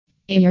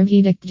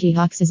Ayurvedic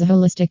detox is a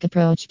holistic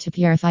approach to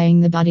purifying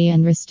the body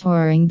and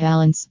restoring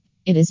balance.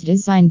 It is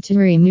designed to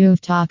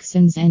remove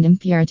toxins and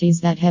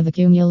impurities that have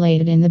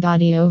accumulated in the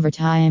body over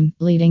time,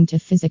 leading to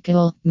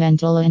physical,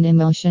 mental, and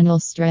emotional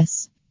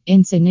stress.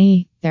 In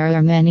Sydney, there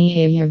are many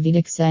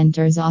Ayurvedic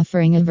centers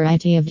offering a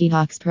variety of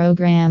detox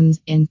programs,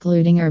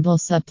 including herbal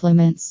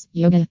supplements,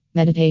 yoga,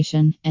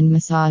 meditation, and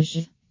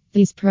massage.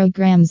 These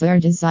programs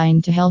are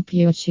designed to help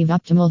you achieve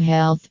optimal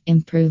health,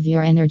 improve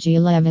your energy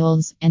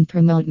levels, and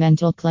promote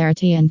mental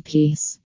clarity and peace.